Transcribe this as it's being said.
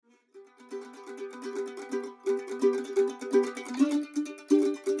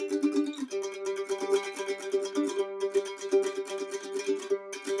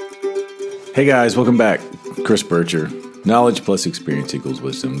Hey guys, welcome back. Chris Bircher. Knowledge plus experience equals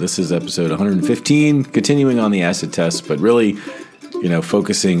wisdom. This is episode 115, continuing on the acid test, but really,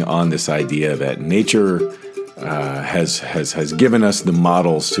 focusing on this idea that nature has given us the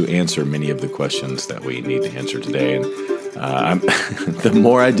models to answer many of the questions that we need to answer today. And the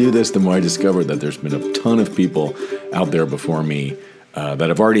more I do this, the more I discover that there's been a ton of people out there before me that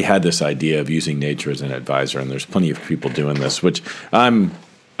have already had this idea of using nature as an advisor, and there's plenty of people doing this, which I'm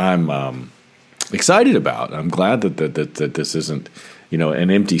excited about. I'm glad that this isn't,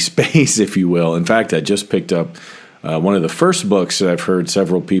 an empty space, if you will. In fact, I just picked up one of the first books that I've heard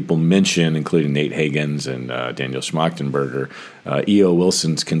several people mention, including Nate Hagens and Daniel Schmachtenberger, E.O.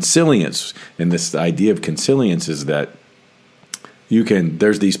 Wilson's Consilience. And this idea of consilience is that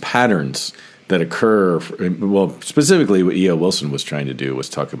there's these patterns that occur. Well, specifically what E.O. Wilson was trying to do was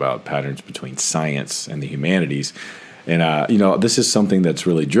talk about patterns between science and the humanities. And, this is something that's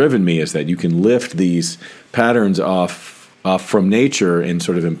really driven me, is that you can lift these patterns off from nature and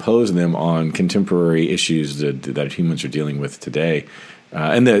sort of impose them on contemporary issues that humans are dealing with today.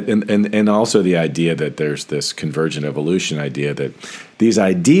 And also the idea that there's this convergent evolution idea, that these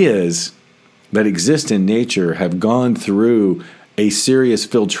ideas that exist in nature have gone through a serious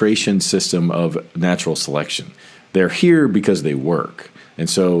filtration system of natural selection. They're here because they work. And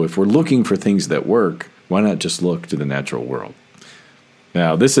so if we're looking for things that work, why not just look to the natural world?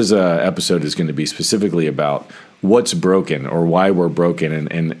 Now, this episode is going to be specifically about what's broken or why we're broken,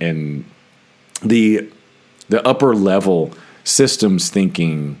 and the upper level systems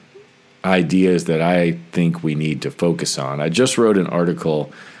thinking ideas that I think we need to focus on. I just wrote an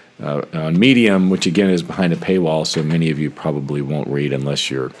article on Medium, which again is behind a paywall, so many of you probably won't read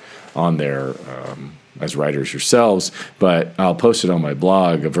unless you're on there as writers yourselves, but I'll post it on my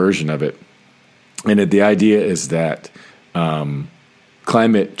blog, a version of it. And the idea is that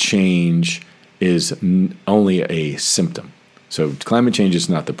climate change is only a symptom. So climate change is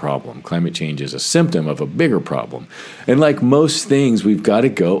not the problem. Climate change is a symptom of a bigger problem. And like most things, we've got to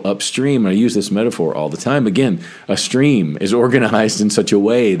go upstream. I use this metaphor all the time. Again, a stream is organized in such a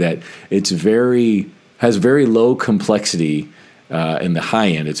way that has very low complexity in the high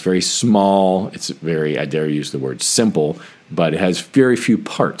end. It's very small. It's very, I dare use the word simple, but it has very few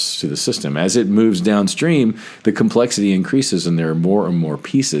parts to the system. As it moves downstream, the complexity increases and there are more and more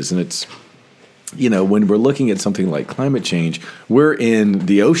pieces. And it's, when we're looking at something like climate change, we're in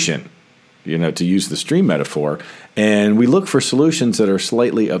the ocean, to use the stream metaphor, and we look for solutions that are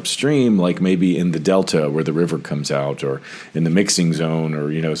slightly upstream, like maybe in the delta where the river comes out, or in the mixing zone,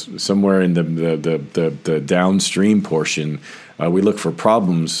 or, somewhere in the downstream portion. We look for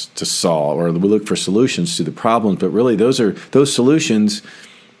problems to solve, or we look for solutions to the problems, but really those solutions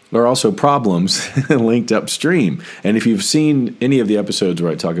are also problems linked upstream. And if you've seen any of the episodes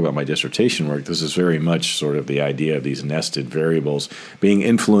where I talk about my dissertation work, this is very much sort of the idea of these nested variables being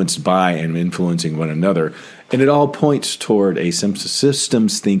influenced by and influencing one another. And it all points toward a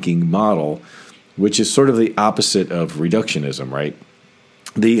systems thinking model, which is sort of the opposite of reductionism, right?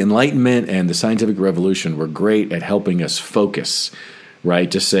 The Enlightenment and the scientific revolution were great at helping us focus, right?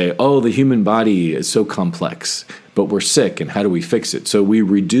 To say, the human body is so complex, but we're sick, and how do we fix it? So we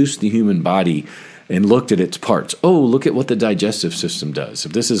reduced the human body and looked at its parts. Look at what the digestive system does.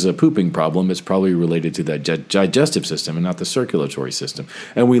 If this is a pooping problem, it's probably related to the digestive system and not the circulatory system.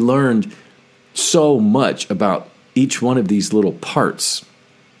 And we learned so much about each one of these little parts.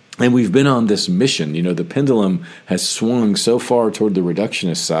 And we've been on this mission. The pendulum has swung so far toward the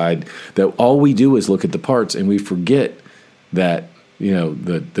reductionist side that all we do is look at the parts, and we forget that,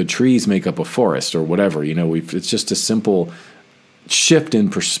 the trees make up a forest or whatever. It's just a simple shift in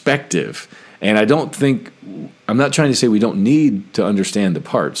perspective. And I'm not trying to say we don't need to understand the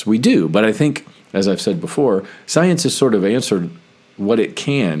parts. We do. But I think, as I've said before, science has sort of answered what it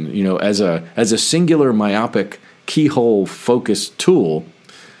can, as a singular myopic keyhole focused tool.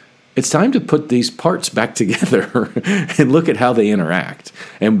 It's time to put these parts back together and look at how they interact.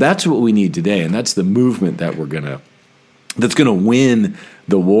 And that's what we need today. And that's the movement that that's going to win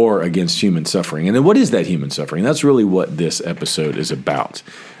the war against human suffering. And then what is that human suffering? That's really what this episode is about.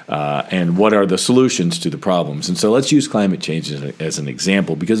 And what are the solutions to the problems? And so let's use climate change as an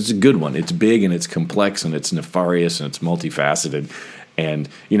example, because it's a good one. It's big and it's complex and it's nefarious and it's multifaceted. And,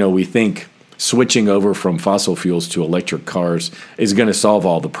 we think switching over from fossil fuels to electric cars is going to solve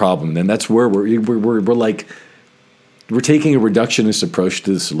all the problem. And that's where we're taking a reductionist approach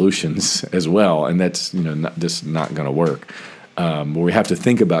to the solutions as well. And that's, not going to work. We have to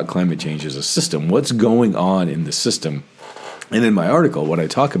think about climate change as a system. What's going on in the system? And in my article, what I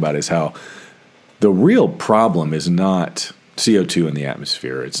talk about is how the real problem is not CO2 in the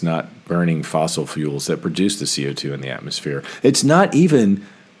atmosphere. It's not burning fossil fuels that produce the CO2 in the atmosphere. It's not even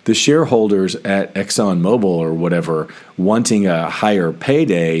the shareholders at ExxonMobil or whatever wanting a higher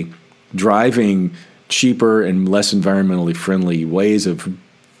payday, driving cheaper and less environmentally friendly ways of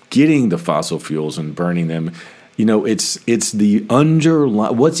getting the fossil fuels and burning them. It's the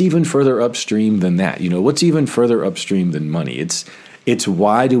underlying. What's even further upstream than that? What's even further upstream than money? It's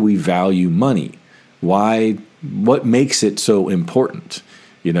why do we value money? Why? What makes it so important?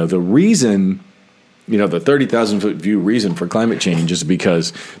 The reason, the 30,000-foot view reason for climate change is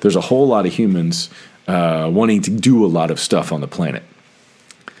because there's a whole lot of humans wanting to do a lot of stuff on the planet.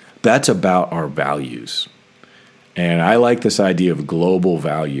 That's about our values. And I like this idea of global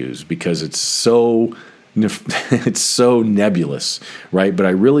values because it's so nebulous, right? But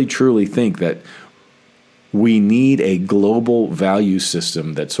I really truly think that we need a global value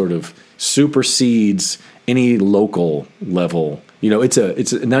system that sort of supersedes any local level.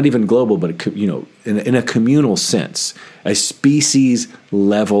 It's not even global, but in a communal sense, a species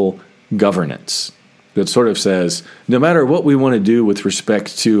level governance that sort of says no matter what we want to do with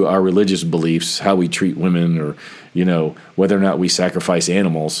respect to our religious beliefs, how we treat women, or whether or not we sacrifice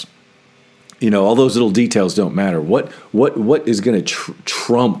animals, all those little details don't matter. What is going to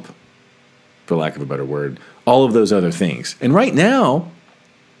trump, for lack of a better word, all of those other things? And right now,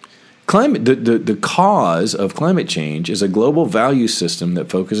 the cause of climate change is a global value system that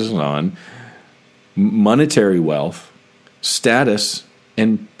focuses on monetary wealth, status,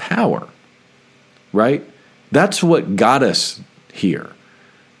 and power. Right? That's what got us here.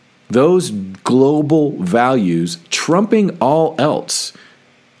 Those global values, trumping all else,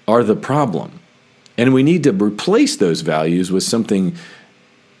 are the problem. And we need to replace those values with something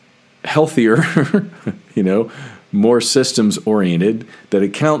healthier, more systems oriented, that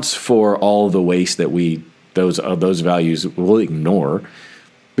accounts for all the waste that those values will ignore.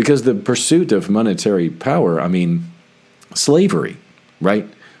 Because the pursuit of monetary power, slavery, right?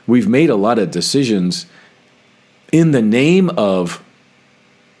 We've made a lot of decisions in the name of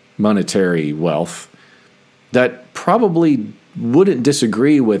monetary wealth that probably wouldn't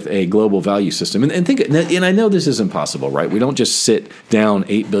disagree with a global value system. And I know this is impossible, right? We don't just sit down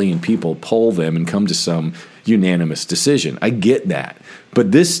 8 billion people, poll them, and come to some unanimous decision. I get that. But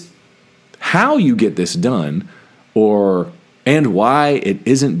how you get this done, and why it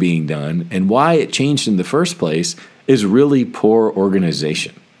isn't being done, and why it changed in the first place, is really poor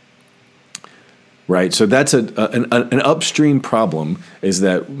organization. Right, so that's an upstream problem, is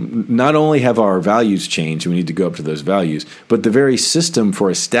that not only have our values changed, and we need to go up to those values, but the very system for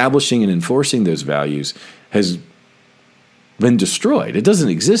establishing and enforcing those values has been destroyed. It doesn't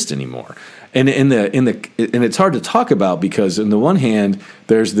exist anymore, and it's hard to talk about because, on the one hand,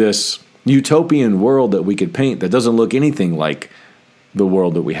 there's this utopian world that we could paint that doesn't look anything like the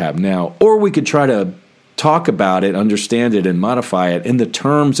world that we have now, or we could try to talk about it, understand it, and modify it in the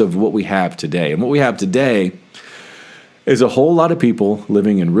terms of what we have today. And what we have today is a whole lot of people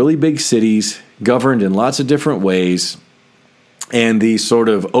living in really big cities, governed in lots of different ways, and the sort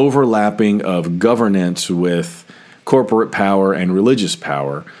of overlapping of governance with corporate power and religious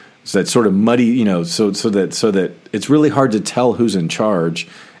power. So that sort of muddy, so that it's really hard to tell who's in charge,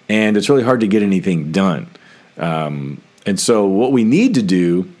 and it's really hard to get anything done. And so what we need to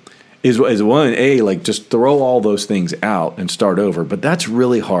do is one, just throw all those things out and start over. But that's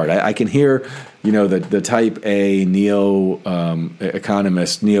really hard. I can hear, the type A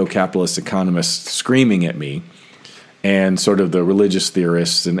neo-capitalist economists screaming at me, and sort of the religious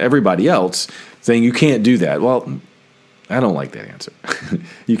theorists and everybody else saying you can't do that. Well, I don't like that answer.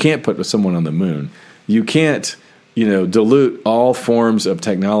 You can't put someone on the moon. You can't, dilute all forms of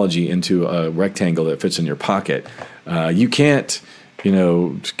technology into a rectangle that fits in your pocket. You can't,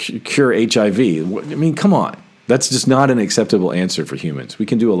 cure HIV. Come on. That's just not an acceptable answer for humans. We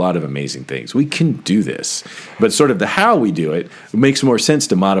can do a lot of amazing things. We can do this. But sort of the how we do it makes more sense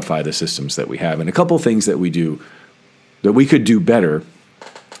to modify the systems that we have. And a couple of things that we do that we could do better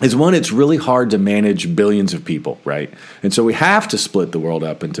is, one, it's really hard to manage billions of people, right? And so we have to split the world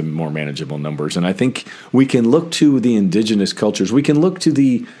up into more manageable numbers. And I think we can look to the indigenous cultures. We can look to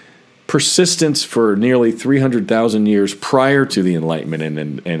the persistence for nearly 300,000 years prior to the Enlightenment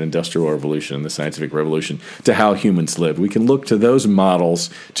and Industrial Revolution and the Scientific Revolution to how humans lived. We can look to those models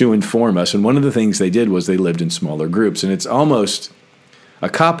to inform us. And one of the things they did was they lived in smaller groups. And it's almost a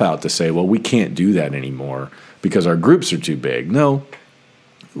cop-out to say, well, we can't do that anymore because our groups are too big. No,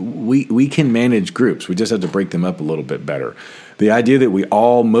 we can manage groups. We just have to break them up a little bit better. The idea that we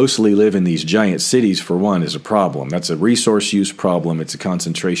all mostly live in these giant cities, for one, is a problem. That's a resource use problem. It's a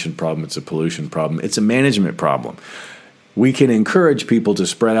concentration problem. It's a pollution problem. It's a management problem. we can encourage people to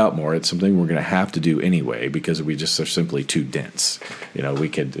spread out more. It's something we're going to have to do anyway because we just are simply too dense. We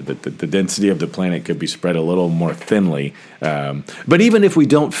could the density of the planet could be spread a little more thinly. But even if we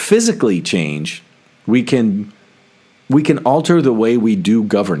don't physically change, we can alter the way we do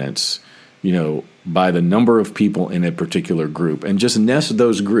governance, by the number of people in a particular group and just nest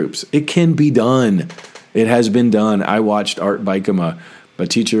those groups. It can be done. It has been done. I watched Art Bykam, a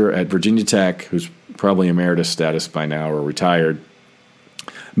teacher at Virginia Tech, who's probably emeritus status by now or retired,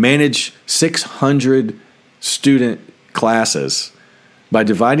 manage 600 student classes by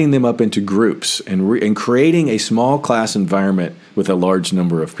dividing them up into groups and creating a small class environment with a large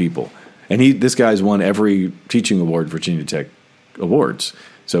number of people. And this guy's won every teaching award, Virginia Tech awards.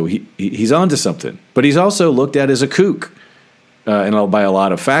 So he's on to something. But he's also looked at as a kook and by a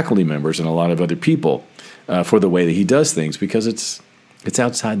lot of faculty members and a lot of other people for the way that he does things because it's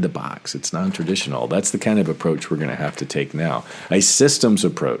outside the box. It's non-traditional. That's the kind of approach we're going to have to take now. A systems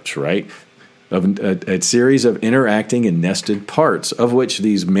approach, right? Of a series of interacting and nested parts of which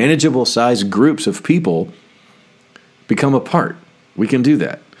these manageable size groups of people become a part. We can do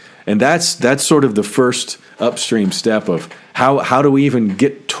that. And that's sort of the first upstream step of how do we even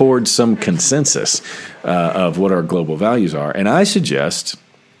get towards some consensus of what our global values are. And I suggest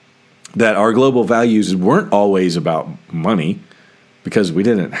that our global values weren't always about money because we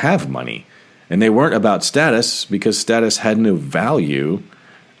didn't have money. And they weren't about status because status had no value.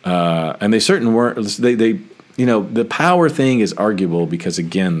 And they certainly weren't. The power thing is arguable because,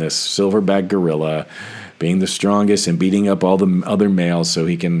 again, this silverback gorilla being the strongest and beating up all the other males so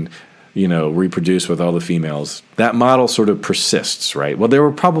he can, reproduce with all the females. That model sort of persists, right? Well, there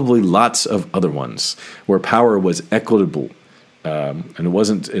were probably lots of other ones where power was equitable, and it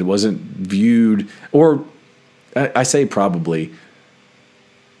wasn't viewed, or I say probably,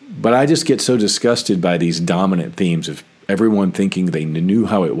 but I just get so disgusted by these dominant themes of everyone thinking they knew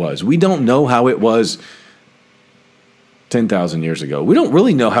how it was. We don't know how it was 10,000 years ago. We don't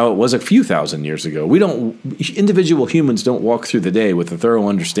really know how it was a few thousand years ago. Individual humans don't walk through the day with a thorough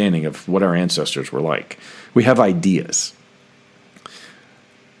understanding of what our ancestors were like. We have ideas.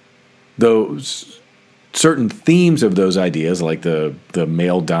 Those certain themes of those ideas, like the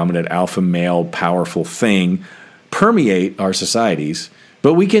male-dominant, alpha male, powerful thing, permeate our societies,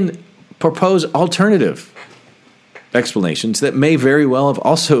 but we can propose alternative explanations that may very well have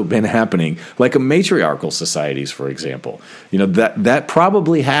also been happening, like a matriarchal societies, for example. That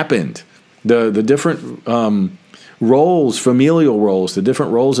probably happened. The different roles, familial roles, the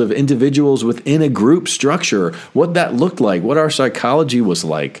different roles of individuals within a group structure, what that looked like, what our psychology was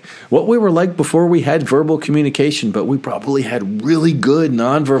like, what we were like before we had verbal communication, but we probably had really good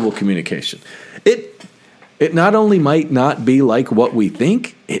nonverbal communication. It not only might not be like what we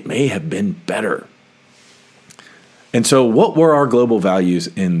think, it may have been better. And so what were our global values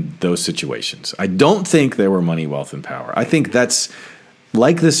in those situations? I don't think they were money, wealth, and power. I think that's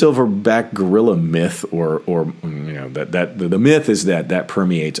like the silverback gorilla myth, or that the myth is that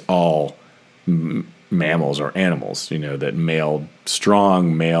permeates all mammals or animals, that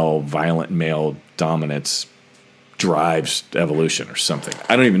strong male, violent male dominance drives evolution or something.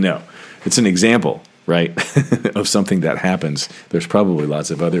 I don't even know. It's an example, right, of something that happens. There's probably lots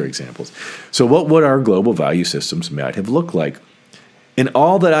of other examples. So what would our global value systems might have looked like? In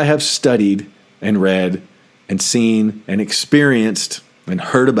all that I have studied and read and seen and experienced and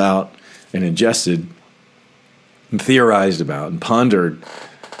heard about and ingested and theorized about and pondered,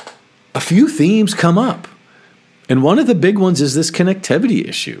 a few themes come up. And one of the big ones is this connectivity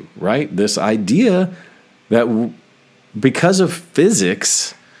issue, right? This idea that because of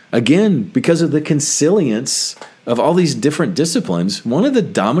physics, again, because of the consilience of all these different disciplines, one of the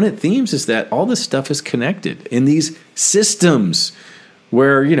dominant themes is that all this stuff is connected in these systems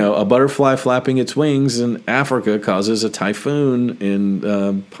where, a butterfly flapping its wings in Africa causes a typhoon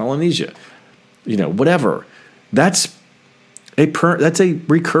in Polynesia. Whatever. That's a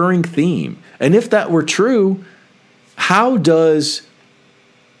recurring theme. And if that were true, how does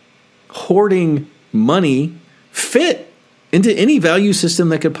hoarding money fit into any value system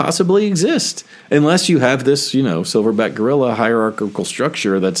that could possibly exist, unless you have this, silverback gorilla hierarchical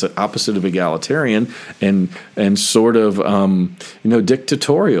structure that's opposite of egalitarian and sort of,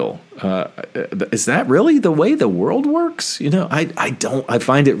 dictatorial. Is that really the way the world works? I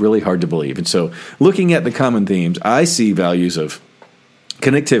find it really hard to believe. And so looking at the common themes, I see values of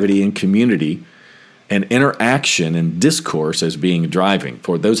connectivity and community and interaction and discourse as being driving.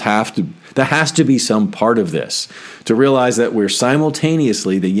 That has to be some part of this, to realize that we're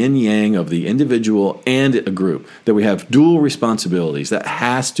simultaneously the yin-yang of the individual and a group, that we have dual responsibilities. That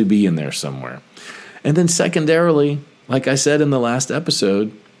has to be in there somewhere. And then secondarily, like I said in the last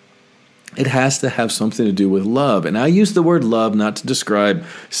episode, it has to have something to do with love. And I use the word love not to describe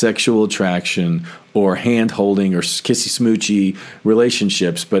sexual attraction or hand-holding or kissy-smoochy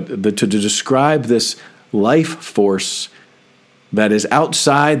relationships, but to describe this life force that is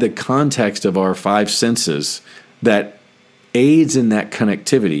outside the context of our five senses that aids in that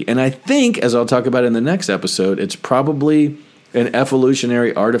connectivity. And I think, as I'll talk about in the next episode, it's probably an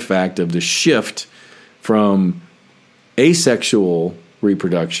evolutionary artifact of the shift from asexual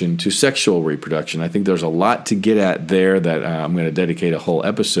reproduction to sexual reproduction. I think there's a lot to get at there that I'm going to dedicate a whole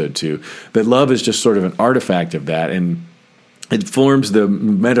episode to. But love is just sort of an artifact of that, and it forms the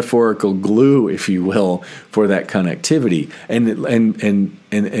metaphorical glue, if you will, for that connectivity.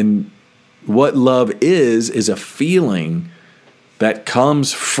 And what love is a feeling that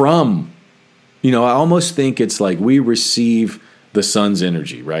comes from, I almost think it's like we receive the sun's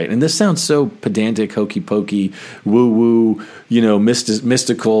energy, right? And this sounds so pedantic, hokey pokey, woo woo,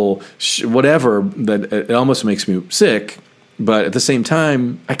 mystical, whatever, that it almost makes me sick. But at the same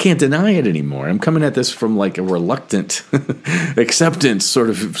time, I can't deny it anymore. I'm coming at this from like a reluctant acceptance sort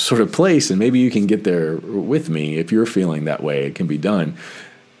of place, and maybe you can get there with me if you're feeling that way. It can be done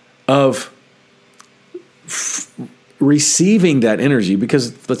of receiving that energy,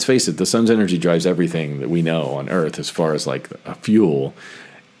 because let's face it, the sun's energy drives everything that we know on Earth as far as like a fuel,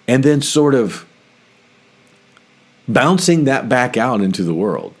 and then sort of bouncing that back out into the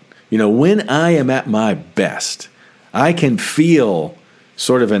world. When I am at my best, I can feel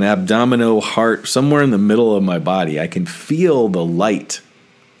sort of an abdominal heart somewhere in the middle of my body. I can feel the light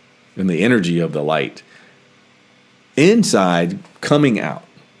and the energy of the light inside coming out.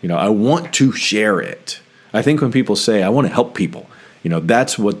 I want to share it. I think when people say, I want to help people,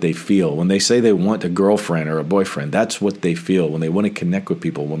 that's what they feel. When they say they want a girlfriend or a boyfriend, that's what they feel. When they want to connect with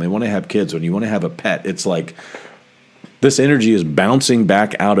people, when they want to have kids, when you want to have a pet, it's like this energy is bouncing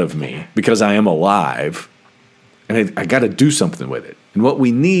back out of me because I am alive, and I got to do something with it. And what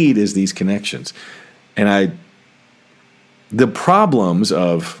we need is these connections. And the problems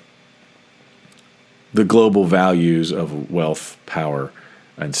of the global values of wealth, power,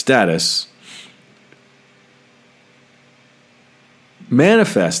 and status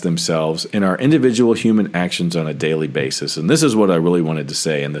manifest themselves in our individual human actions on a daily basis. And this is what I really wanted to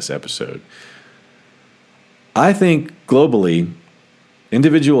say in this episode. I think globally,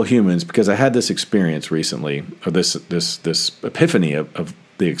 individual humans, because I had this experience recently, or this epiphany of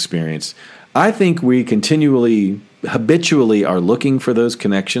the experience, I think we habitually are looking for those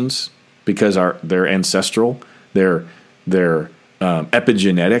connections because they're ancestral, they're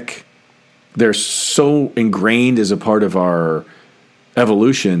epigenetic, they're so ingrained as a part of our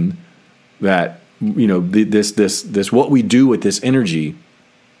evolution that this what we do with this energy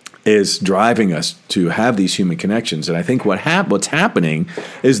is driving us to have these human connections. And I think what's happening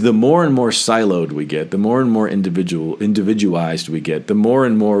is the more and more siloed we get, the more and more individualized we get, the more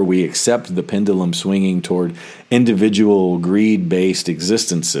and more we accept the pendulum swinging toward individual greed-based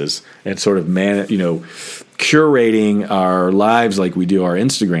existences and sort of curating our lives like we do our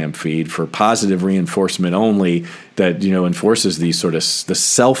Instagram feed for positive reinforcement only that enforces these sort of the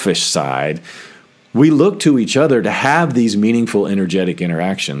selfish side. We look to each other to have these meaningful, energetic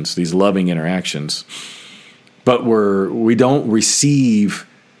interactions, these loving interactions, but we don't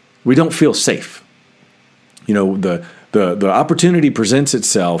feel safe. The opportunity presents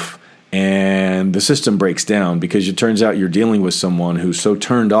itself, and the system breaks down because it turns out you're dealing with someone who's so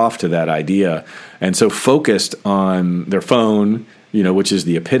turned off to that idea and so focused on their phone, which is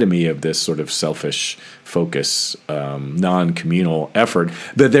the epitome of this sort of selfish focus, non-communal effort,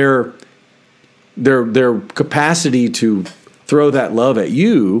 that their capacity to throw that love at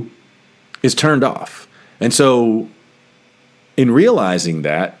you is turned off. And so in realizing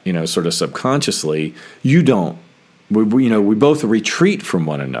that, sort of subconsciously, we both retreat from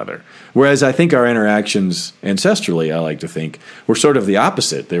one another. Whereas I think our interactions ancestrally, I like to think, were sort of the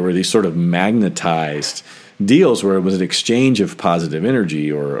opposite. They were these sort of magnetized deals where it was an exchange of positive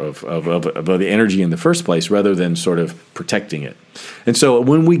energy or of the energy in the first place rather than sort of protecting it. And so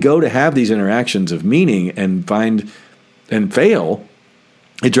when we go to have these interactions of meaning and find and fail,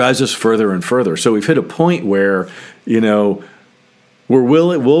 it drives us further and further. So we've hit a point where,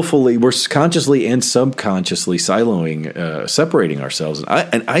 we're consciously and subconsciously separating ourselves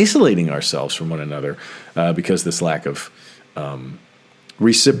and isolating ourselves from one another because this lack of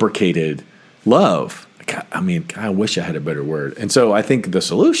reciprocated love. I wish I had a better word. And so I think the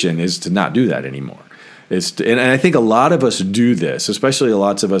solution is to not do that anymore. And I think a lot of us do this, especially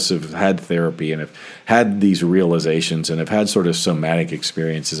lots of us have had therapy and have had these realizations and have had sort of somatic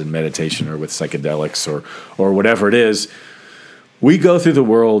experiences in meditation or with psychedelics or whatever it is. We go through the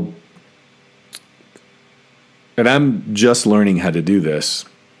world, and I'm just learning how to do this,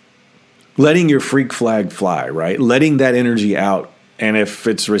 letting your freak flag fly, right? Letting that energy out. And if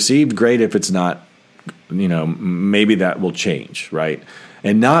it's received, great. If it's not, maybe that will change, right?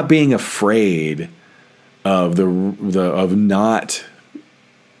 And not being afraid of of not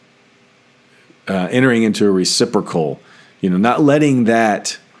entering into a reciprocal, not letting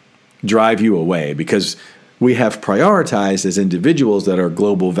that drive you away, because we have prioritized as individuals that our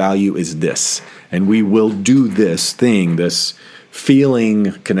global value is this, and we will do this thing, this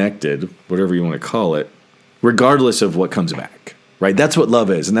feeling connected, whatever you want to call it, regardless of what comes back. Right, that's what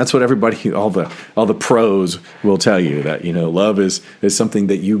love is, and that's what everybody, all the pros will tell you, that love is something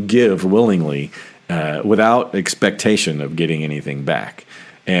that you give willingly, without expectation of getting anything back.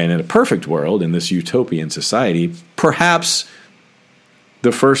 And in a perfect world, in this utopian society, perhaps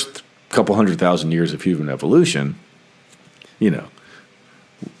the first couple 100,000 years of human evolution,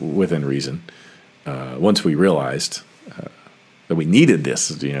 within reason, once we realized that we needed this,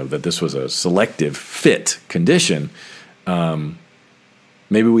 that this was a selective fit condition.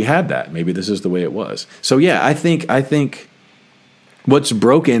 Maybe we had that. Maybe this is the way it was. So yeah, I think what's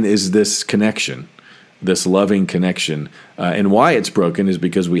broken is this connection, this loving connection, and why it's broken is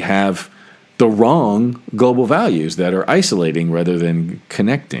because we have the wrong global values that are isolating rather than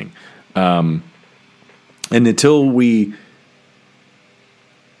connecting. And until we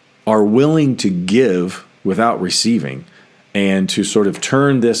are willing to give without receiving, and to sort of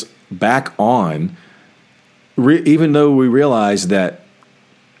turn this back on, even though we realize that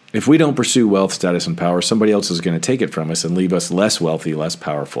if we don't pursue wealth, status, and power, somebody else is going to take it from us and leave us less wealthy, less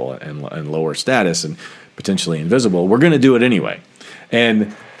powerful, and lower status, and potentially invisible. We're going to do it anyway.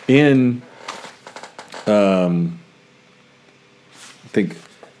 And in, I think,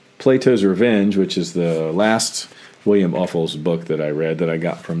 Plato's Revenge, which is the last William Uffles book that I read that I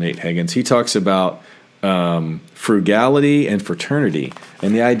got from Nate Higgins, he talks about frugality and fraternity.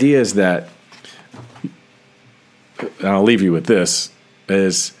 And the idea is that, and I'll leave you with this,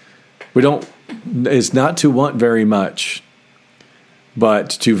 is not to want very much, but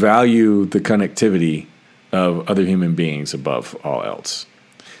to value the connectivity of other human beings above all else.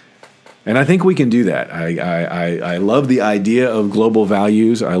 And I think we can do that. I love the idea of global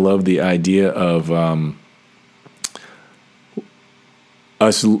values. I love the idea of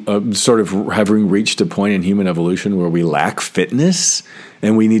us sort of having reached a point in human evolution where we lack fitness,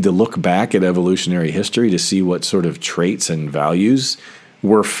 and we need to look back at evolutionary history to see what sort of traits and values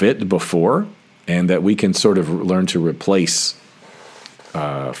were fit before, and that we can sort of learn to replace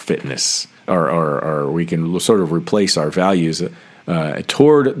fitness, or we can sort of replace our values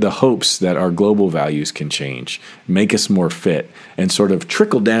toward the hopes that our global values can change, make us more fit, and sort of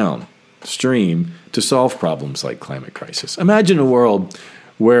trickle down stream to solve problems like climate crisis. Imagine a world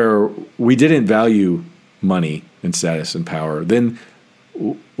where we didn't value money and status and power. Then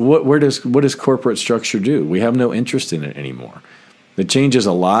what does corporate structure do? We have no interest in it anymore. It changes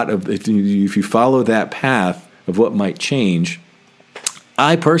a lot of, if you follow that path of what might change.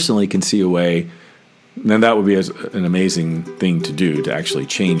 I personally can see a way, and that would be an amazing thing to do, to actually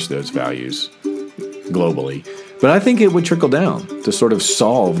change those values globally. But I think it would trickle down to sort of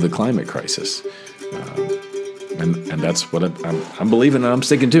solve the climate crisis. And that's what I'm believing, and I'm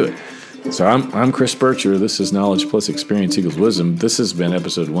sticking to it. So I'm Chris Bircher. This is Knowledge Plus Experience Equals Wisdom. This has been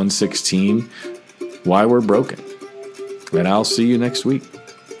episode 116, Why We're Broken. And I'll see you next week.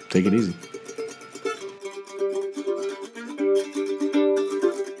 Take it easy.